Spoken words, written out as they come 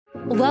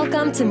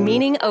Welcome to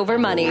Meaning Over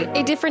Money,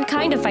 a different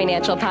kind of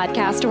financial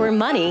podcast where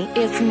money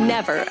is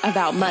never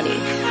about money.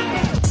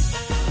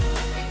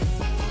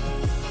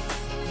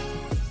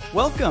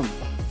 Welcome.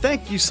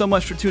 Thank you so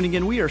much for tuning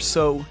in. We are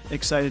so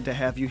excited to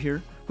have you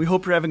here. We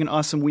hope you're having an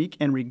awesome week,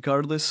 and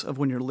regardless of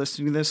when you're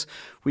listening to this,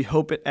 we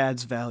hope it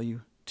adds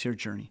value to your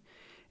journey.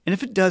 And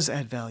if it does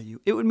add value,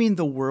 it would mean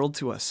the world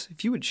to us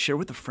if you would share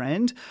with a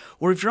friend,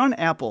 or if you're on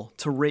Apple,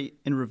 to rate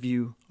and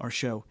review our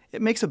show.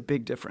 It makes a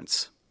big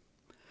difference.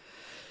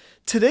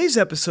 Today's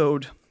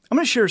episode, I'm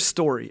going to share a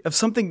story of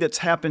something that's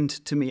happened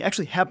to me,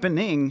 actually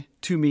happening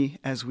to me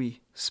as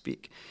we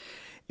speak.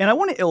 And I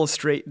want to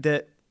illustrate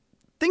that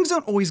things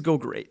don't always go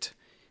great.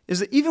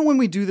 Is that even when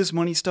we do this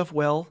money stuff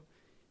well,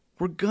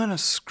 we're going to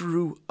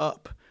screw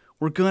up.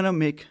 We're going to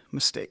make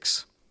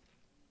mistakes.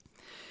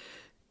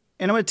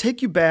 And I'm going to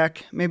take you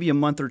back maybe a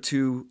month or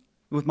two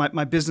with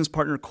my business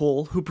partner,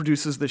 Cole, who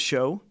produces this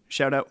show.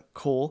 Shout out,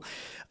 Cole.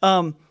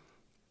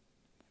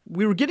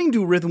 We were getting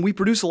to a rhythm. We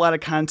produce a lot of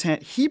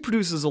content. He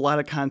produces a lot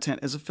of content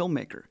as a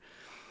filmmaker.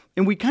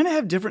 And we kind of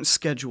have different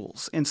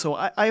schedules. And so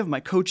I have my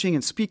coaching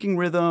and speaking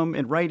rhythm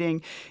and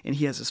writing, and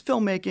he has his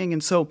filmmaking.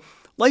 And so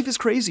life is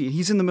crazy. And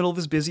he's in the middle of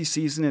his busy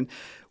season. And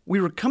we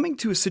were coming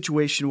to a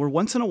situation where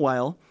once in a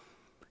while,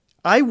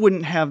 I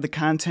wouldn't have the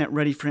content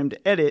ready for him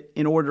to edit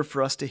in order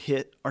for us to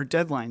hit our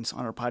deadlines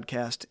on our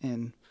podcast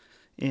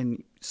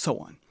and so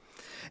on.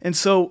 And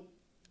so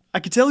I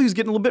could tell he was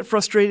getting a little bit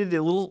frustrated,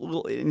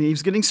 and he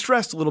was getting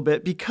stressed a little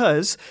bit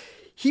because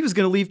he was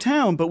going to leave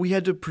town, but we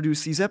had to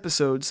produce these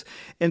episodes.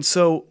 And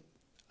so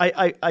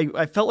I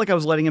felt like I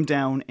was letting him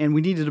down, and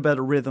we needed a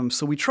better rhythm.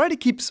 So we try to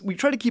keep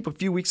a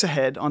few weeks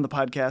ahead on the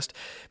podcast.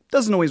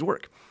 Doesn't always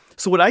work.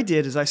 So what I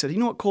did is I said, you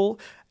know what, Cole?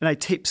 And I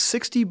taped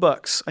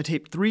 $60. I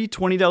taped 3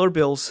 $20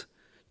 bills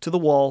to the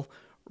wall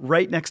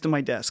right next to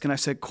my desk. And I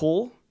said,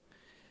 Cole,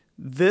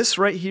 this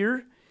right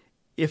here,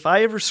 if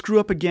I ever screw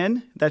up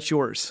again, that's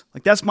yours.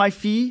 Like, that's my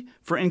fee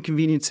for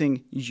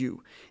inconveniencing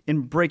you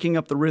and breaking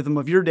up the rhythm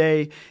of your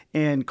day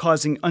and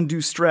causing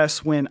undue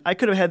stress when I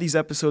could have had these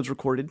episodes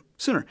recorded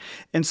sooner.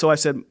 And so I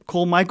said,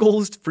 Cole, my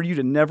goal is for you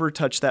to never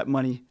touch that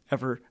money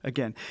ever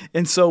again.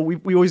 And so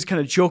we always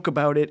kind of joke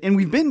about it. And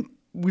we've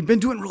been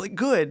doing really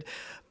good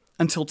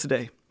until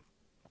today.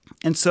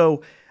 And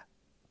so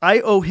I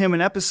owe him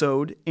an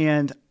episode,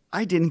 and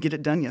I didn't get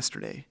it done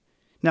yesterday.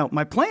 Now,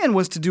 my plan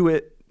was to do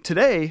it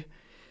today,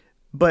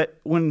 but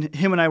when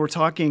him and I were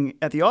talking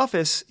at the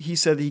office, he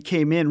said that he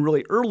came in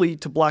really early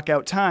to block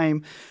out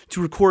time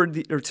to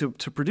record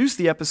to produce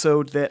the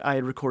episode that I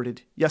had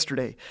recorded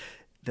yesterday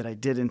that I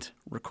didn't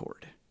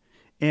record.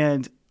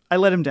 And I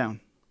let him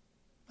down.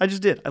 I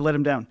just did. I let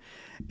him down.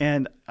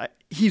 And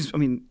he's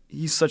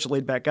such a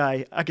laid back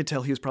guy. I could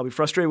tell he was probably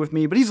frustrated with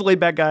me, but he's a laid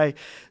back guy.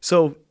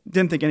 So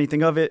didn't think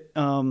anything of it.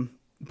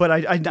 But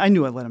I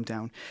knew I let him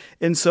down.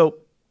 And so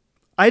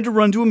I had to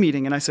run to a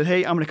meeting, and I said,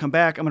 hey, I'm going to come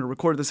back. I'm going to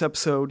record this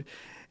episode.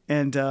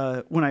 And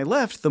when I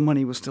left, the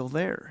money was still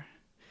there.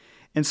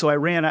 And so I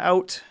ran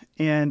out,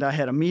 and I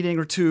had a meeting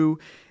or two,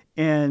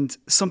 and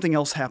something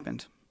else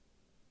happened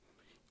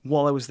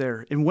while I was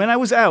there. And when I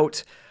was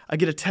out, I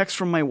get a text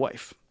from my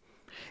wife.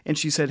 And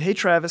she said, hey,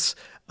 Travis,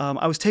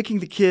 I was taking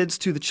the kids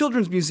to the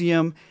Children's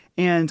Museum,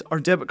 and our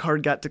debit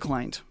card got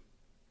declined.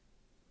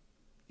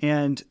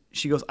 And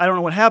she goes, I don't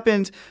know what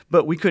happened,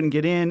 but we couldn't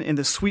get in. And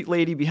the sweet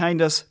lady behind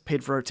us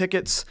paid for our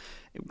tickets.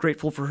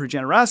 Grateful for her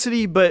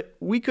generosity, but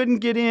we couldn't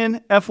get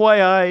in,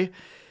 FYI.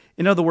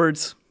 In other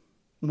words,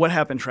 what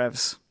happened,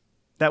 Travis?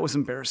 That was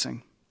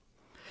embarrassing.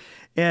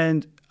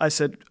 And I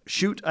said,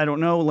 shoot, I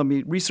don't know. Let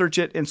me research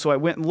it. And so I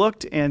went and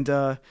looked,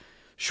 and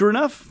sure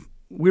enough,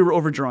 we were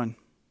overdrawn.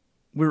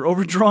 We were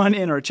overdrawn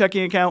in our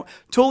checking account.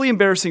 Totally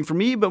embarrassing for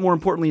me, but more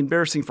importantly,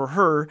 embarrassing for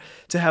her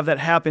to have that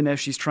happen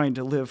as she's trying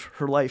to live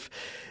her life.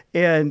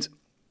 And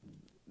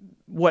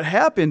what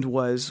happened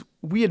was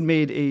we had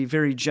made a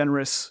very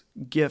generous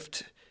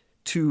gift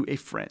to a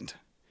friend.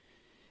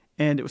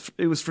 And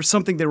it was for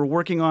something they were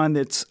working on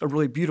that's a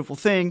really beautiful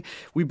thing.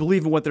 We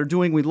believe in what they're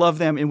doing. We love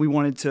them, and we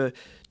wanted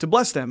to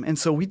bless them. And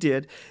so we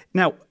did.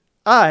 Now,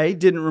 I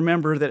didn't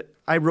remember that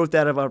I wrote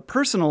that out of our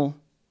personal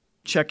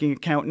checking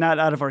account, not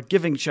out of our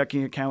giving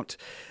checking account.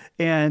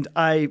 And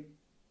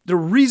there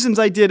were reasons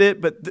I did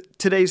it, but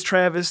today's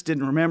Travis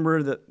didn't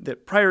remember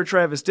that prior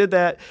Travis did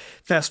that.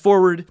 Fast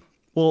forward,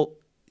 well,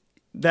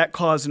 that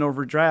caused an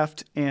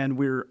overdraft, and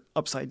we're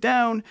upside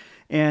down,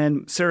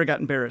 and Sarah got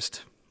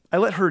embarrassed. I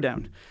let her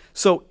down.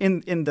 So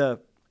in the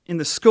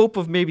scope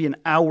of maybe an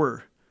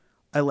hour,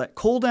 I let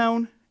Cole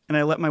down, and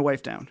I let my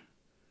wife down.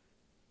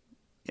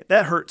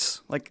 That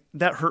hurts. Like,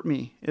 that hurt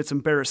me. It's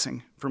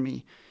embarrassing for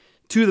me.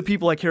 Two of the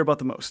people I care about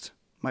the most,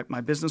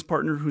 my business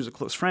partner, who's a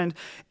close friend,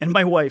 and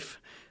my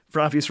wife, for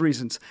obvious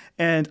reasons.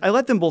 And I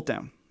let them both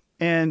down.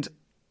 And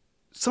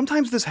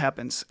sometimes this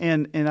happens.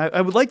 And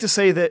I would like to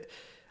say that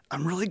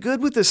I'm really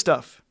good with this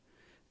stuff.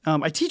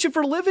 I teach it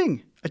for a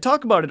living. I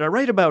talk about it. I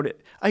write about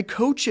it. I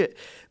coach it.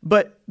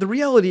 But the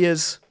reality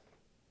is,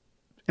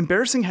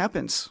 embarrassing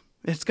happens.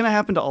 It's going to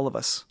happen to all of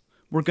us.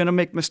 We're going to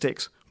make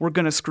mistakes. We're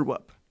going to screw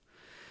up.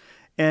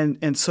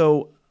 And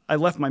so I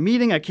left my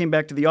meeting, I came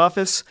back to the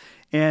office,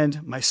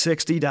 and my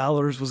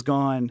 $60 was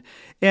gone.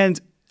 And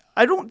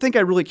I don't think I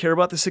really care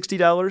about the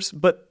 $60,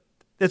 but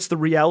it's the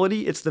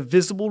reality. It's the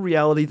visible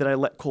reality that I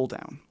let Cole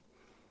down.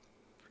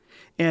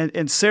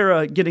 And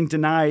Sarah getting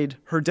denied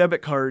her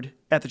debit card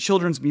at the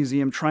Children's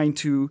Museum trying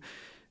to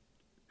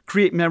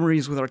create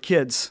memories with our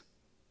kids,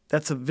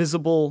 that's a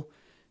visible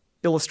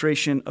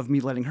illustration of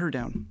me letting her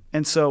down.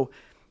 And so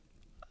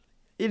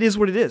it is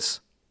what it is.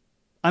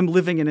 I'm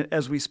living in it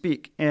as we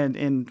speak.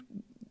 And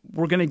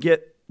we'll get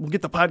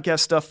the podcast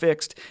stuff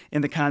fixed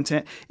and the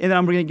content, and then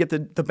I'm going to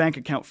get the bank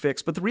account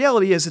fixed. But the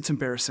reality is it's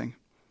embarrassing,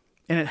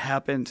 and it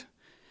happened.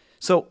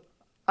 So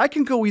I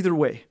can go either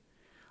way.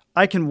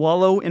 I can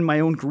wallow in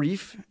my own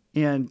grief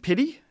and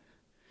pity,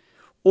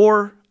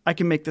 or I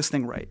can make this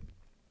thing right.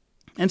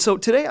 And so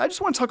today I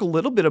just want to talk a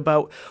little bit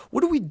about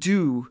what do we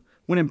do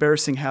when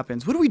embarrassing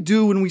happens? What do we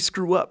do when we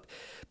screw up?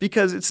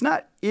 Because it's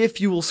not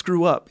if you will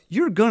screw up.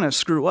 You're going to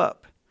screw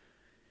up.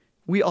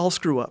 We all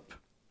screw up.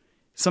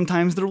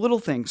 Sometimes they're little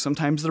things.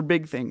 Sometimes they're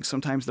big things.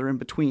 Sometimes they're in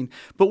between.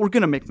 But we're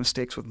going to make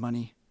mistakes with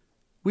money.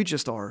 We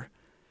just are.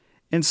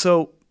 And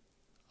so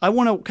I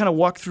want to kind of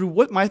walk through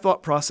what my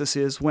thought process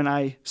is when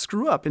I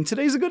screw up. And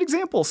today's a good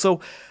example. So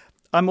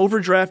I'm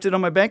overdrafted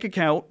on my bank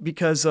account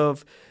because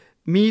of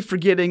me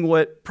forgetting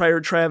what prior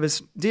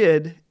Travis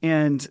did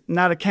and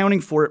not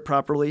accounting for it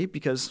properly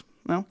because,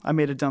 well, I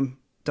made a dumb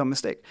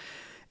mistake.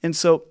 And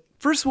so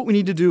first what we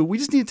need to do, we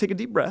just need to take a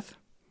deep breath.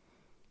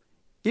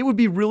 It would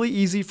be really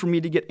easy for me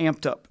to get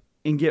amped up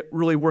and get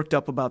really worked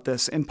up about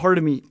this. And part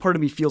of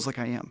me feels like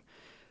I am.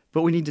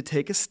 But we need to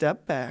take a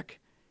step back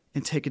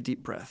and take a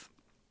deep breath.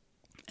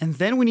 And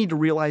then we need to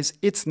realize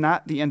it's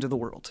not the end of the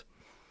world.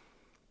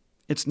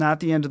 It's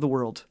not the end of the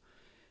world.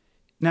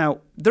 Now,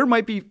 there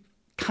might be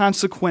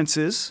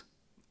consequences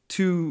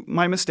to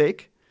my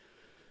mistake,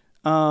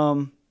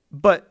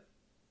 but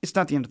it's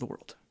not the end of the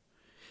world.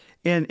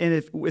 And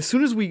if as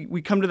soon as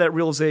we come to that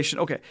realization,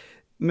 okay,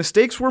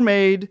 mistakes were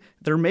made,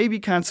 there may be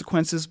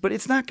consequences, but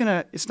it's not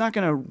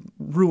gonna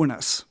ruin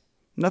us.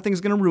 Nothing's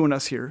gonna ruin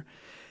us here.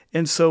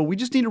 And so we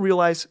just need to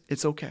realize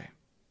it's okay.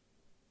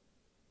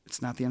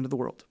 It's not the end of the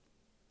world.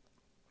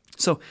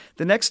 So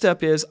the next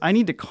step is I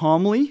need to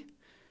calmly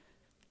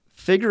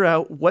figure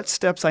out what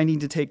steps I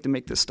need to take to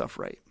make this stuff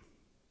right.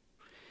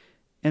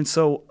 And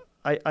so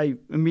I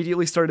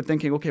immediately started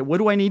thinking, okay, what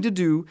do I need to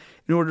do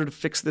in order to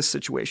fix this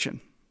situation?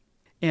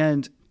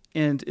 And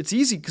it's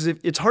easy because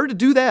it's hard to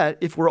do that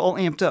if we're all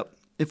amped up.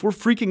 If we're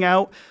freaking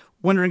out,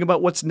 wondering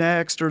about what's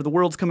next or the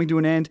world's coming to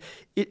an end,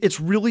 it's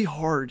really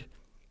hard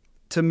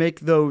to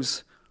make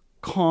those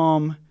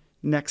calm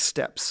next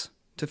steps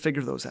to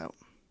figure those out.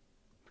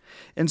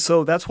 And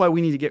so that's why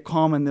we need to get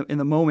calm in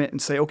the moment and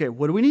say, okay,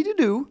 what do we need to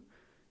do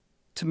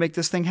to make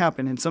this thing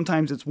happen? And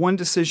sometimes it's one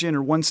decision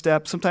or one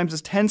step. Sometimes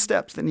it's 10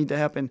 steps that need to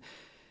happen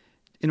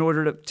in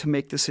order to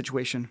make this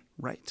situation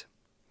right.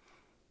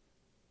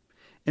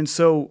 And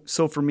so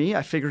for me,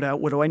 I figured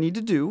out what do I need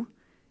to do?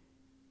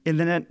 And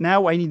then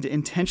now I need to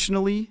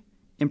intentionally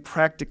and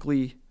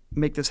practically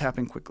make this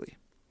happen quickly.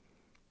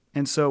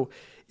 And so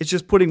it's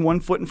just putting one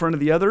foot in front of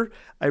the other.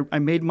 I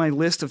made my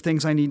list of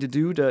things I need to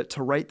do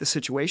to right the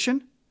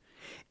situation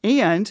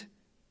and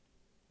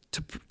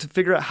to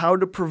figure out how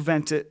to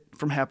prevent it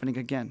from happening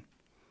again.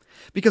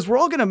 Because we're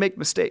all going to make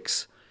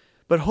mistakes,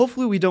 but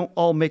hopefully we don't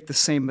all make the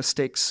same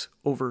mistakes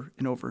over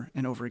and over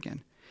and over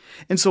again.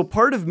 And so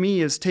part of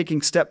me is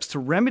taking steps to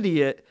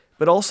remedy it,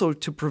 but also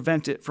to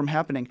prevent it from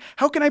happening.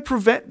 How can I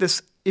prevent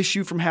this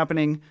issue from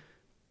happening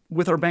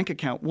with our bank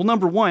account? Well,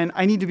 number one,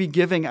 I need to be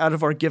giving out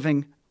of our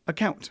giving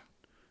account.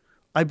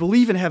 I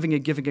believe in having a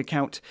giving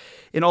account,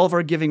 and all of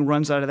our giving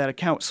runs out of that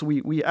account. So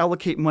we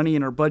allocate money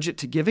in our budget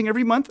to giving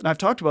every month. And I've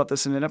talked about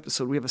this in an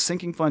episode. We have a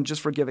sinking fund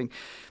just for giving.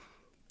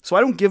 So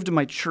I don't give to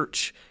my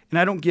church, and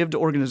I don't give to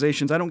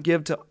organizations. I don't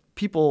give to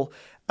people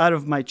out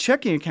of my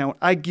checking account.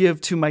 I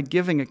give to my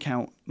giving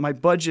account. My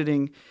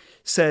budgeting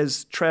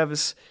says,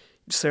 Travis,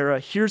 Sarah,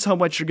 here's how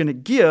much you're going to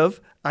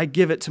give. I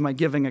give it to my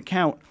giving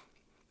account.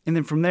 And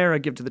then from there, I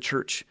give to the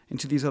church and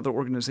to these other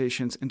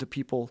organizations and to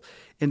people,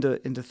 into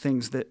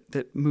things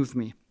that move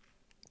me.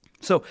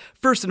 So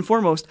first and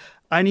foremost,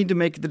 I need to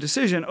make the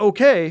decision,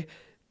 okay,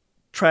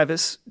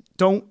 Travis,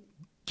 don't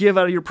give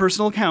out of your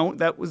personal account.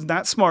 That was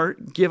not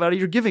smart. Give out of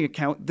your giving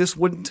account. This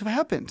wouldn't have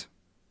happened.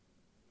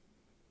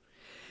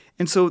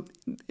 And so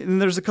and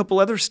there's a couple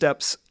other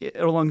steps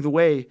along the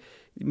way.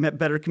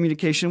 Better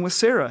communication with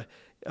Sarah.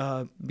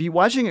 Be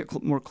watching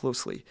it more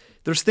closely.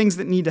 There's things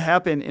that need to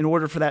happen in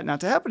order for that not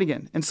to happen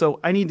again. And so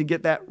I need to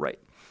get that right.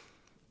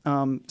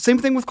 Same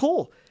thing with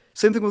Cole.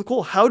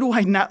 How do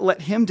I not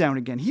let him down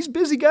again? He's a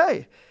busy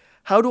guy.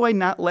 How do I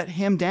not let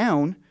him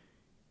down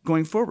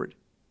going forward?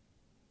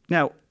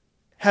 Now,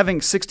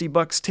 having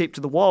 $60 taped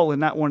to the wall and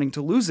not wanting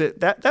to lose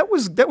it, that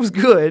was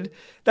good.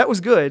 That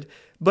was good.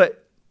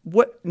 But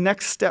what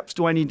next steps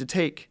do I need to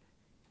take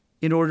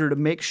in order to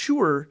make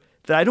sure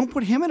that I don't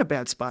put him in a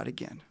bad spot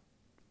again?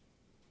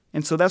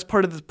 And so that's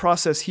part of the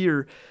process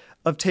here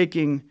of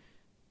taking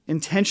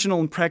intentional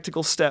and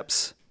practical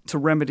steps to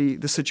remedy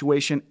the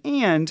situation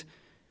and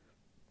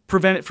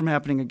prevent it from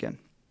happening again.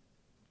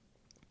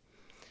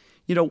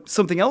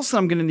 Something else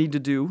I'm going to need to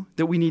do,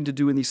 that we need to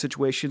do in these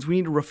situations, we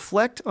need to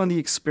reflect on the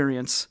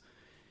experience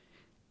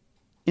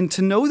and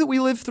to know that we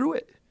lived through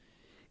it.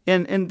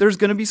 And there's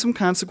going to be some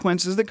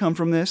consequences that come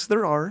from this.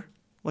 There are,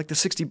 like the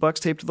 $60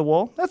 taped to the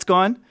wall. That's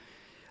gone.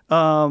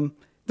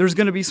 There's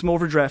going to be some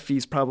overdraft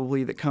fees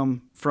probably that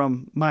come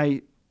from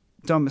my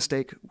dumb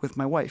mistake with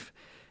my wife.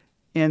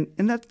 And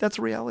that's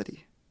a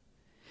reality.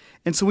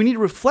 And so we need to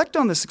reflect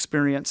on this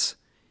experience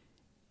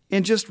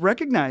and just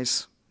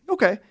recognize,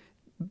 okay,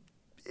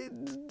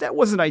 that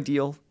wasn't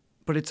ideal,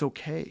 but it's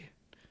okay.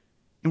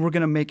 And we're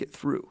going to make it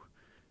through.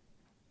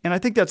 And I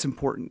think that's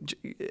important,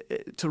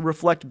 to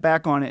reflect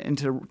back on it and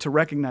to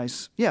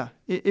recognize,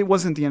 it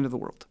wasn't the end of the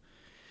world.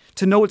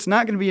 To know it's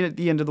not going to be at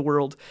the end of the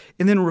world,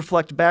 and then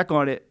reflect back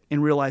on it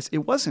and realize it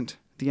wasn't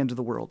the end of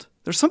the world.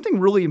 There's something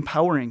really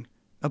empowering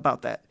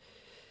about that.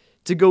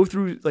 To go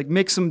through,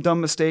 make some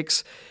dumb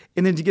mistakes,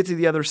 and then to get to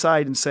the other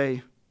side and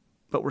say,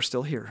 but we're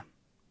still here.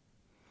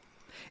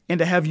 And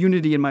to have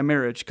unity in my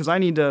marriage, because I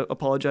need to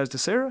apologize to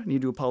Sarah, I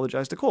need to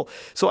apologize to Cole.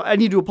 So I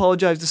need to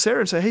apologize to Sarah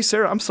and say, hey,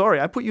 Sarah, I'm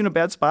sorry. I put you in a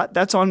bad spot.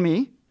 That's on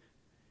me.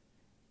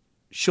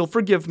 She'll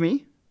forgive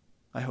me.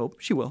 I hope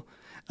she will.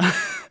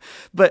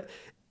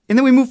 And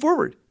then we move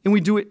forward, and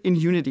we do it in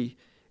unity.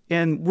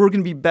 And we're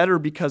going to be better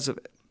because of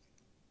it.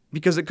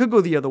 Because it could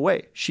go the other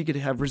way. She could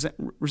have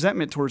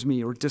resentment towards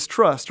me or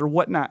distrust or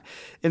whatnot.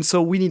 And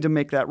so we need to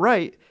make that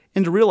right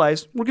and to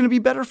realize we're going to be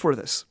better for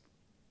this.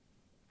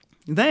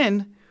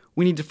 Then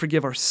we need to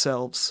forgive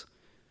ourselves.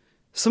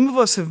 Some of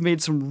us have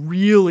made some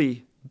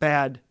really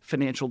bad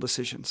financial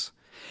decisions.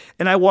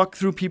 And I walk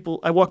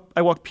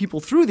people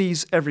through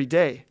these every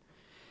day.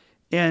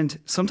 And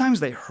sometimes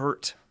they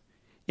hurt.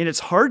 And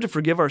it's hard to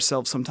forgive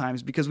ourselves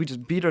sometimes because we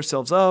just beat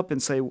ourselves up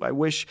and say, I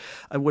wish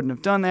I wouldn't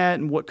have done that,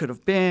 and what could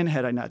have been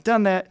had I not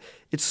done that.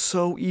 It's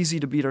so easy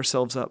to beat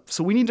ourselves up.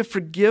 So we need to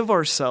forgive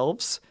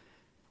ourselves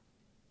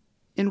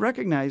and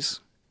recognize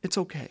it's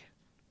okay.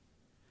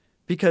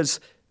 Because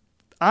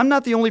I'm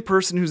not the only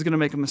person who's going to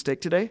make a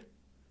mistake today.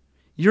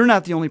 You're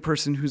not the only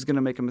person who's going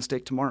to make a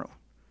mistake tomorrow.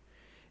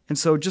 And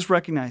so just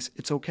recognize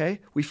it's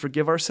okay. We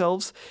forgive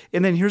ourselves.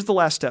 And then here's the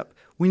last step.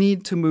 We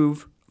need to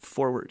move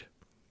forward.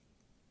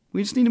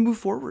 We just need to move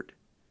forward.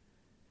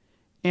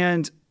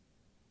 And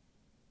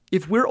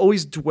if we're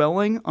always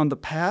dwelling on the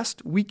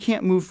past, we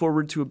can't move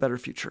forward to a better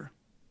future.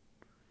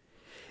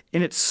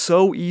 And it's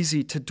so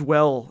easy to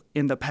dwell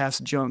in the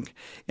past junk.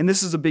 And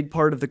this is a big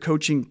part of the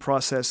coaching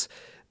process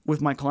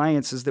with my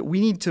clients, is that we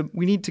need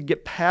to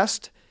get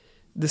past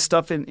the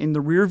stuff in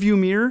the rearview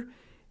mirror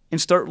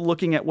and start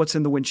looking at what's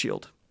in the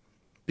windshield.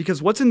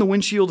 Because what's in the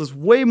windshield is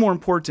way more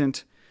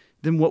important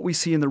than what we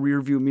see in the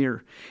rearview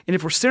mirror. And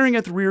if we're staring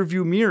at the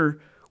rearview mirror,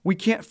 we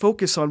can't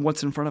focus on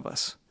what's in front of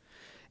us.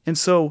 And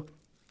so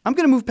I'm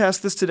going to move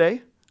past this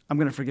today. I'm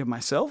going to forgive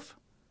myself.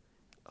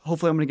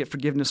 Hopefully I'm going to get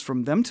forgiveness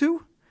from them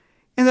too.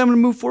 And then I'm going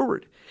to move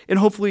forward. And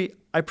hopefully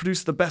I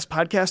produce the best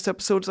podcast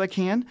episodes I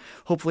can.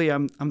 Hopefully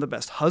I'm the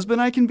best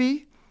husband I can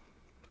be.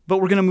 But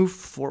we're going to move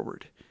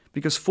forward,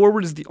 because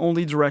forward is the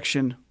only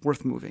direction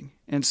worth moving.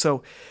 And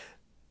so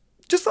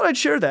just thought I'd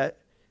share that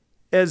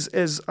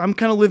as I'm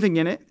kind of living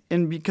in it,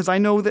 and because I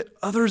know that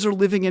others are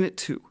living in it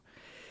too.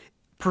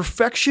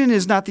 Perfection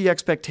is not the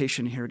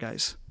expectation here,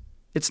 guys.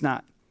 It's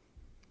not.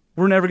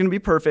 We're never going to be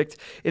perfect.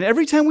 And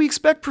every time we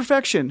expect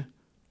perfection,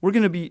 we're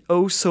going to be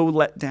oh so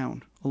let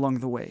down along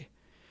the way.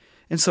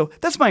 And so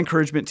that's my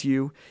encouragement to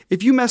you.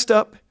 If you messed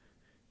up,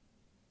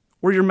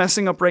 or you're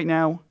messing up right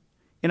now,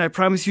 and I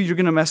promise you you're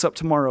going to mess up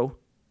tomorrow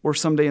or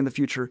someday in the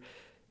future,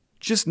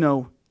 just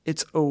know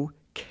it's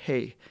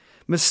okay.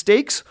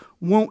 Mistakes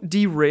won't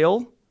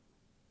derail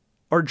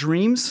our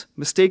dreams.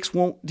 Mistakes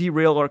won't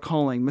derail our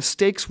calling.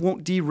 Mistakes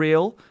won't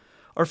derail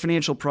our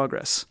financial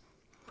progress.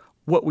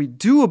 What we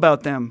do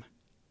about them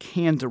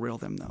can derail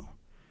them, though.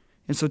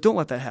 And so don't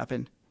let that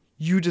happen.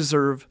 You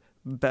deserve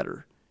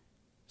better.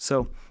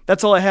 So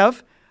that's all I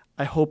have.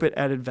 I hope it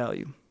added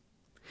value.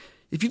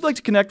 If you'd like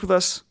to connect with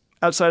us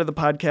outside of the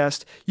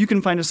podcast, you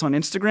can find us on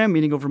Instagram,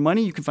 Meaning Over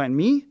Money. You can find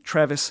me,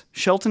 Travis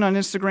Shelton, on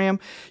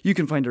Instagram. You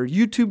can find our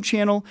YouTube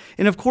channel.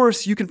 And of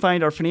course, you can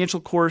find our financial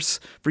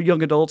course for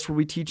young adults, where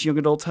we teach young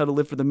adults how to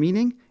live for the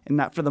meaning and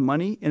not for the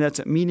money. And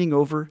that's at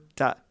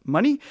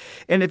meaningover.money.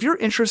 And if you're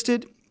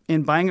interested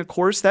in buying a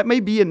course, that may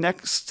be a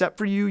next step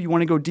for you. You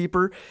want to go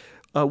deeper.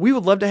 We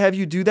would love to have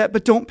you do that,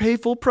 but don't pay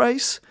full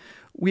price.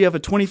 We have a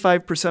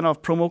 25%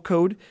 off promo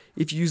code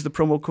if you use the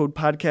promo code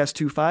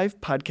podcast25,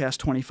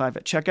 podcast25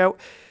 at checkout.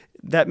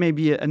 That may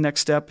be a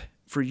next step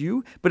for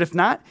you. But if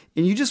not,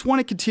 and you just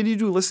want to continue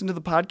to listen to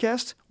the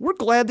podcast, we're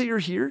glad that you're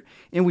here,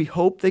 and we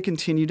hope they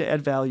continue to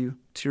add value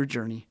to your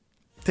journey.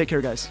 Take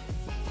care, guys.